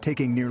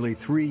 taking nearly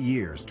 3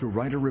 years to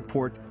write a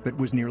report that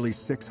was nearly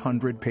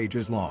 600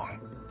 pages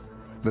long.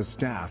 The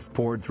staff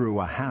poured through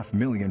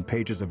 500,000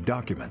 pages of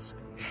documents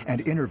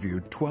and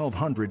interviewed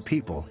 1,200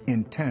 people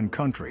in 10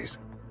 countries.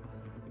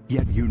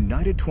 Yet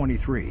United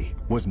 23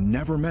 was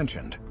never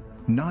mentioned,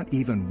 not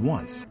even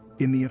once,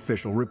 in the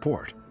official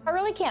report. I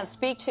really can't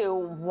speak to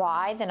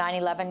why the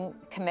 9/11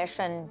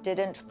 Commission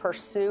didn't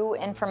pursue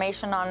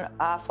information on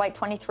Flight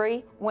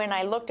 23. When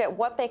I looked at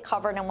what they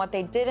covered and what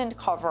they didn't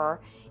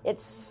cover,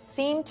 it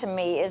seemed to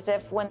me as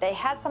if when they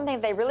had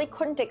something they really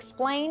couldn't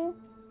explain,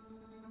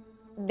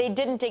 they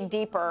didn't dig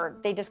deeper.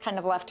 They just kind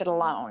of left it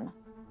alone.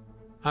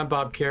 I'm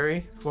Bob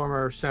Kerry,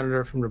 former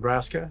senator from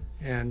Nebraska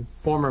and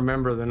former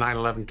member of the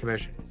 9/11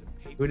 Commission.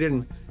 We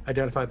didn't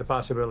identify the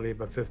possibility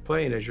of a 5th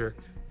plane, as your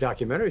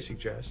documentary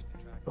suggests,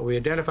 but we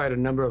identified a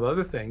number of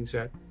other things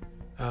that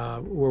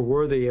were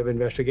worthy of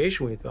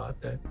investigation, we thought,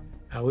 that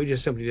we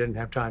just simply didn't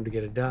have time to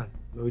get it done.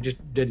 We just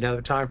didn't have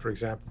the time, for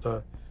example,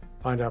 to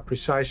find out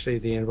precisely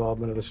the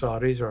involvement of the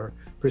Saudis or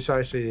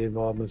precisely the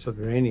involvements of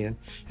the Iranian.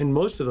 And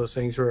most of those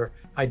things were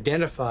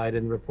identified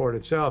in the report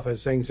itself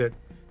as things that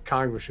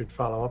Congress should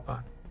follow up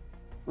on.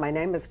 My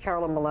name is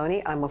Carolyn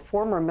Maloney. I'm a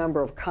former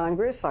member of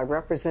Congress. I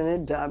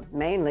represented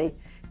mainly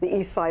the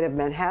east side of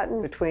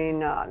Manhattan between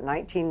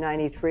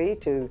 1993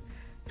 to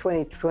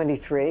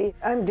 2023.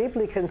 I'm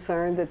deeply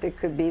concerned that there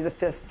could be the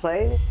fifth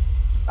plane.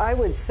 I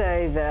would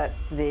say that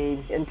the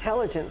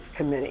Intelligence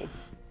Committee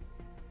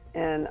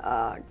in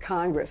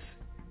Congress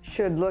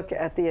should look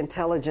at the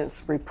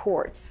intelligence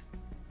reports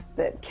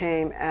that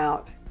came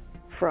out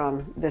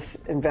from this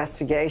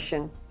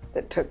investigation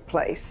that took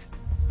place.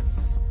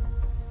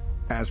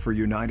 As for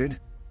United,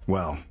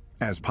 well,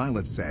 as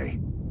pilots say,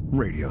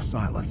 radio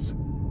silence.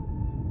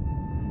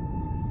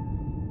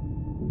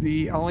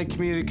 The only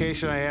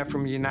communication I have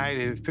from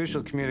United,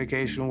 official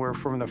communication, were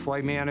from the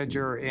flight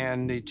manager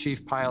and the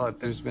chief pilot.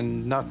 There's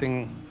been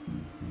nothing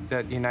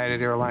that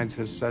United Airlines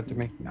has said to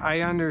me.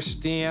 I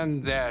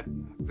understand that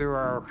there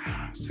are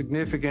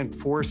significant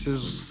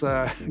forces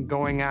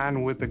going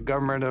on with the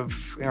government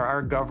of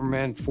our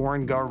government,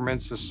 foreign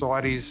governments, the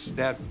Saudis,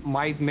 that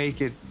might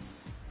make it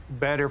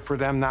better for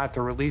them not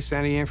to release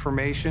any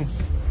information.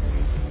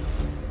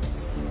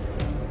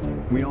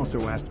 We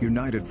also asked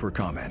United for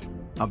comment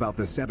about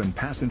the 7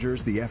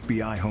 passengers the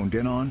FBI honed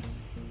in on,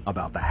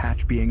 about the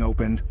hatch being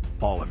opened,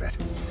 all of it.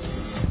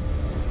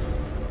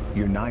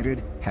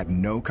 United had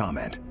no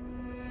comment.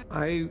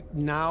 I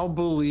now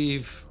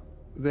believe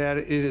that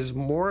it is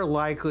more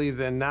likely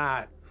than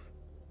not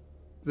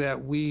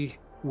that we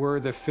were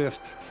the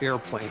 5th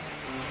airplane.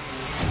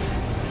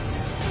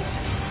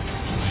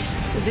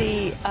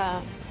 The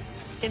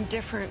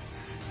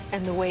indifference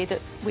and the way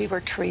that we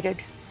were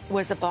treated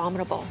was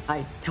abominable.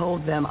 I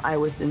told them I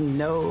was in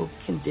no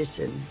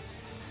condition,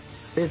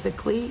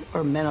 physically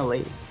or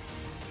mentally,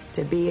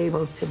 to be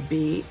able to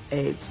be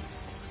a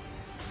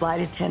flight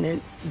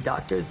attendant.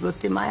 Doctors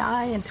looked in my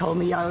eye and told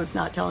me I was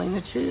not telling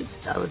the truth.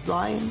 I was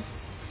lying,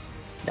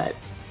 that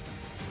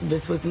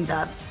this wasn't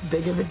that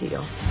big of a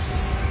deal.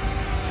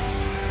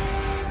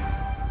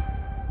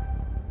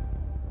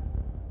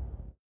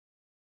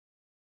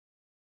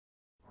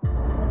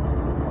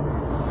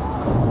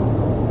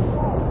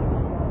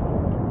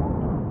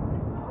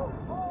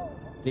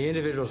 The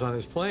individuals on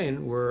this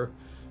plane were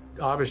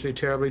obviously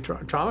terribly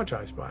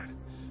traumatized by it.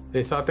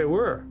 They thought they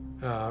were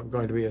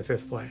going to be a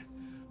 5th plane.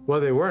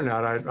 Whether they were or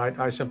not,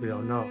 I simply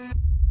don't know.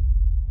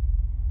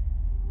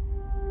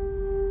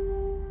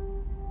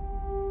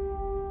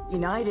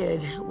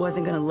 United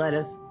wasn't going to let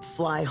us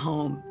fly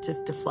home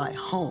just to fly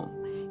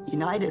home.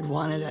 United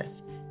wanted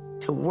us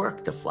to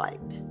work the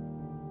flight.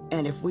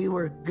 And if we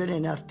were good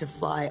enough to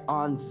fly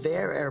on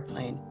their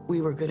airplane,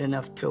 we were good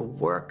enough to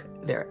work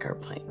their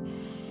airplane.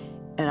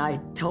 And I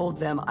told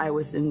them I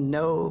was in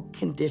no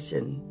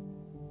condition,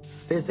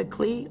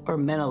 physically or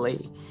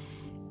mentally,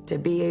 to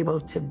be able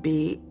to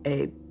be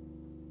a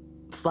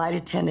flight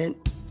attendant.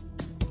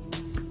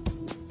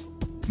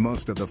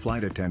 Most of the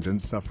flight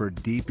attendants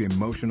suffered deep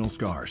emotional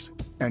scars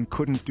and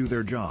couldn't do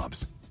their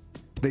jobs.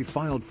 They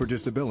filed for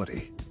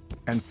disability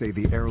and say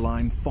the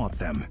airline fought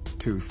them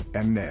tooth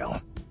and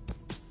nail.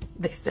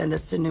 They sent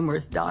us to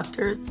numerous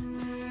doctors,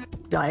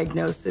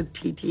 diagnosed with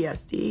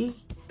PTSD.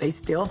 They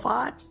still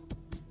fought.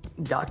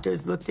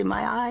 Doctors looked in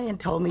my eye and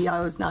told me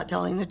I was not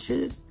telling the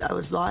truth. I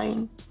was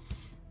lying,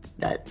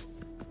 that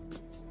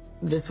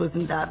this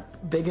wasn't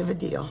that big of a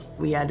deal.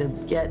 We had to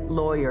get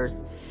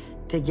lawyers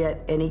to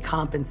get any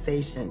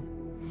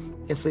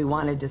compensation if we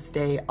wanted to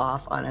stay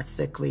off on a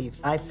sick leave.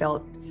 I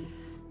felt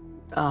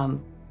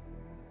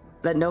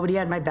that nobody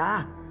had my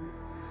back.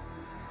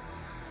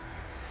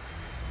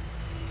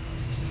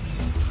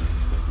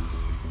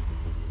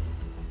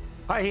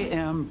 I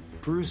am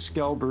Bruce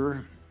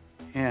Gelber,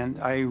 and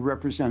I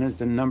represented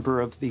the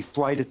number of the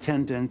flight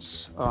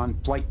attendants on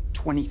Flight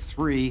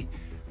 23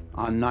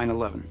 on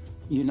 9/11.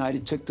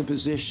 United took the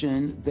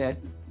position that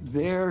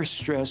their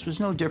stress was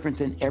no different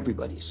than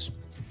everybody's,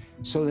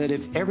 so that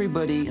if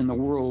everybody in the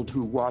world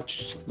who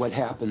watched what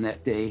happened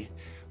that day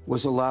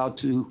was allowed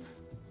to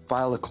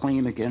file a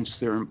claim against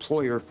their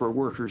employer for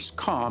workers'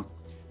 comp,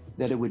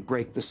 that it would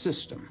break the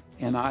system.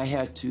 And I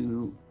had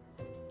to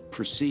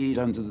proceed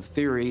under the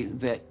theory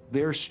that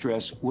their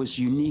stress was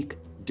unique,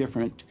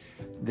 different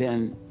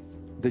than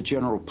the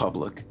general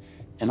public.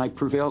 And I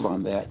prevailed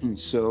on that. And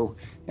so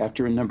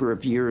after a number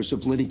of years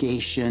of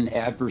litigation,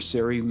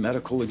 adversary,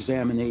 medical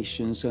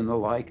examinations, and the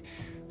like,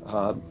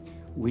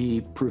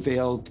 we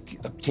prevailed,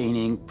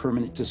 obtaining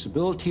permanent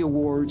disability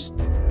awards.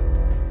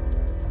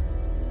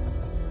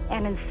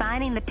 And in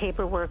signing the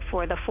paperwork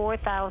for the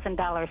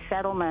 $4,000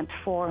 settlement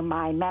for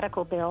my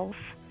medical bills,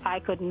 I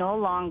could no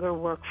longer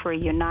work for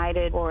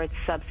United or its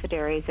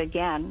subsidiaries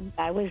again.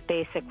 I was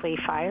basically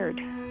fired.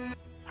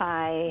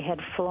 I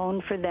had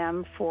flown for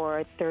them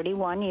for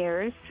 31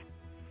 years,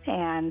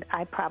 and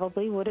I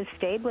probably would have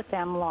stayed with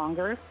them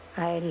longer.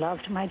 I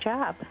loved my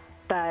job,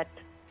 but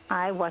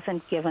I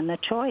wasn't given the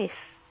choice.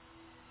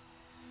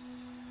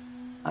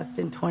 It's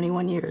been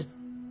 21 years,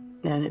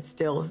 and it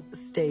still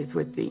stays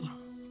with me.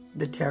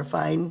 the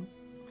terrifying,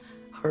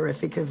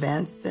 horrific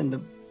events and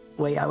the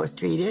way I was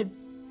treated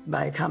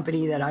by a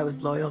company that I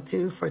was loyal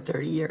to for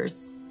 30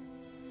 years.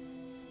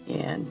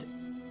 And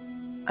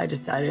I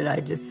decided, I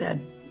just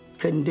said,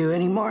 couldn't do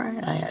anymore,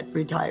 and I had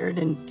retired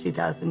in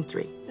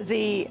 2003.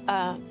 The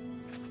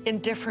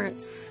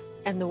indifference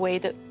and the way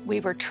that we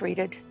were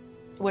treated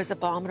was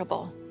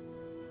abominable.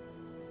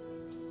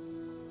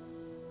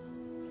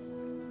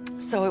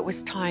 So it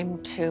was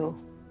time to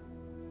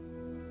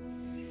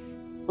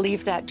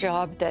leave that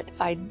job that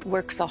I'd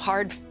worked so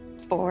hard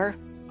for.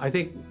 I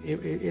think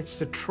it's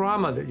the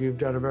trauma that you've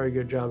done a very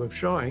good job of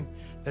showing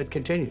that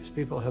continues.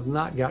 People have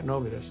not gotten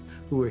over this,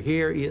 who were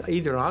here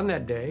either on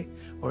that day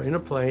or in a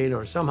plane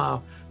or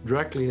somehow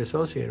directly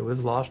associated with,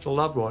 lost a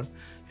loved one.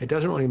 It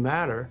doesn't really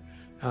matter.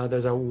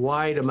 There's a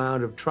wide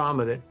amount of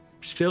trauma that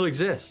still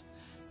exists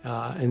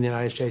in the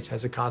United States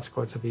as a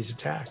consequence of these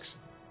attacks.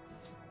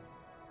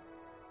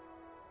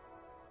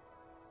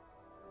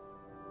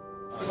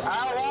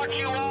 I want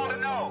you all to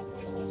know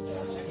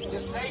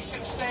this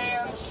nation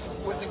stands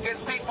with the good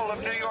people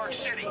of New York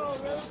City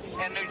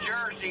and New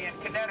Jersey and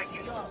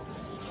Connecticut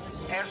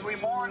as we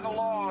mourn the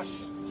loss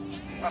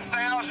of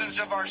thousands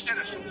of our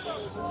citizens.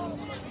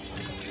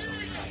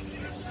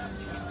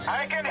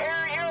 I can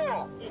hear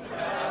you.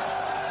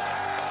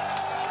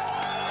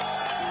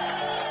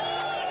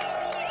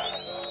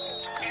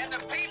 And the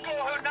people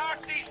who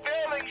knocked these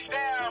buildings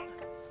down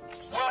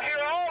will hear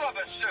all of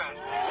us soon.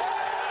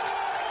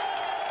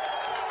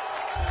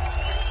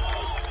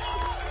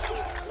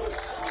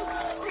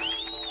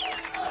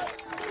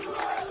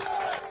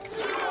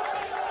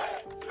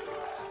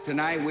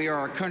 Tonight, we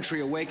are a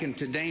country awakened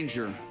to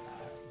danger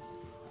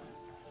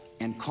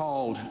and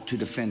called to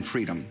defend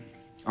freedom.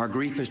 Our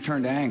grief has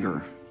turned to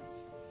anger,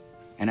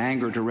 and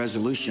anger to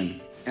resolution.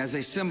 As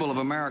a symbol of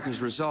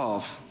America's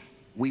resolve,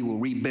 we will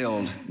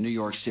rebuild New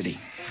York City.